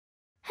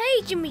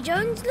Hey, Jimmy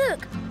Jones,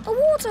 look, a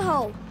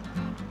waterhole.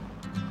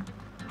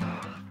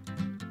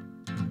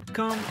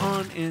 Come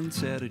on in,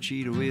 said a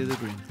cheetah with a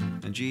grin.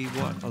 And gee,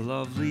 what a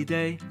lovely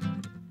day.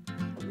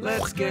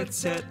 Let's get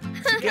set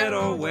to get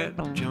all wet.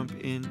 Jump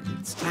in,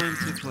 it's time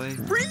to play.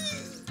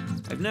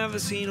 I've never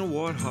seen a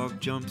warthog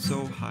jump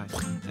so high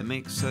and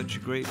make such a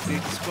great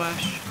big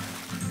splash.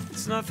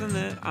 It's nothing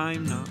that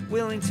I'm not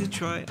willing to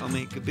try. I'll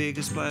make a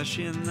bigger splash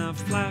in a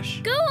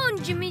flash. Go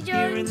on, Jimmy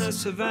Jones. Here in the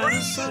savannah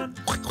sun,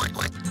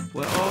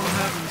 we're all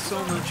having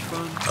so much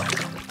fun.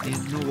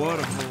 In the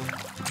waterhole,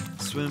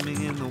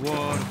 swimming in the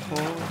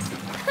waterhole.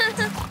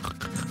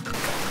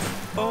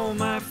 Oh,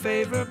 my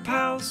favorite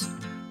pals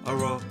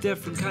are all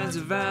different kinds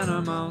of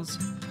animals.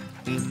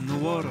 In the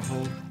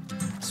waterhole,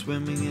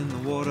 swimming in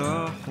the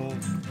waterhole.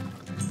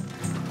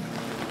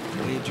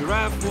 A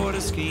giraffe water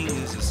skiing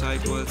is a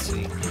sight worth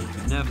seeing.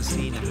 I've never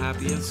seen a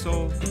happier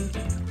soul.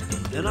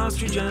 An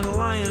ostrich and a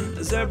lion,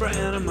 a zebra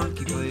and a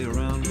monkey play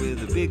around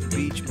with a big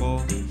beach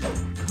ball.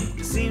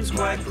 It seems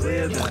quite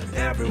clear that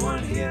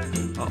everyone here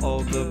are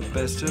all the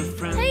best of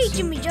friends. Hey,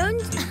 Jimmy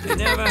Jones. They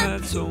never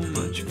had so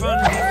much fun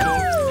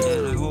before,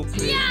 and I hope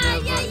it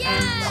never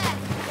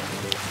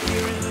ends.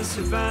 Here in the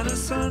savannah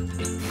sun,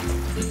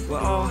 we're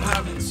all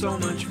having so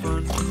much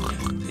fun.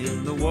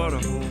 In the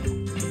waterhole,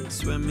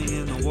 swimming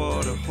in the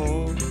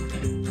waterhole.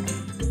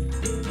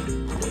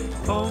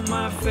 Oh,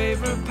 my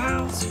favorite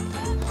pals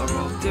are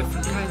all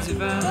different kinds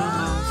of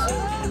animals.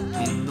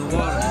 In the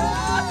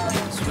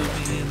waterhole,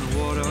 swimming in the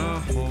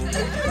waterhole.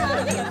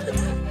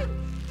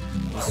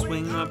 We'll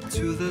swing up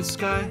to the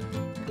sky,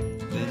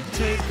 then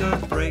take a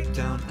break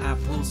down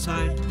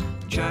Appleside.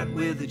 Chat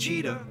with a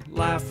cheetah,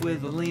 laugh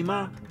with a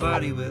lemur,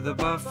 buddy with a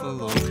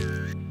buffalo.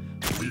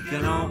 We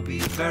can all be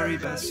very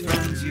best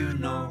friends, you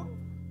know.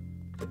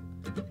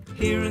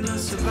 Here in the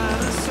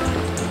savannah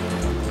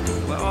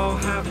sun, we're all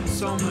having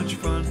so much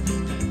fun.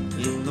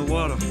 In the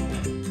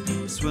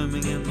waterhole,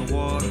 swimming in the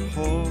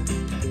waterhole.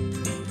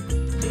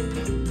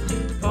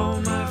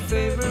 Oh, my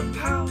favorite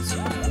pals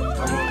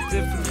are all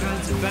different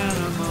kinds of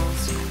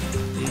animals.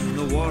 In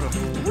the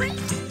waterhole,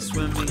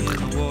 swimming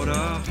in the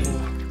waterhole.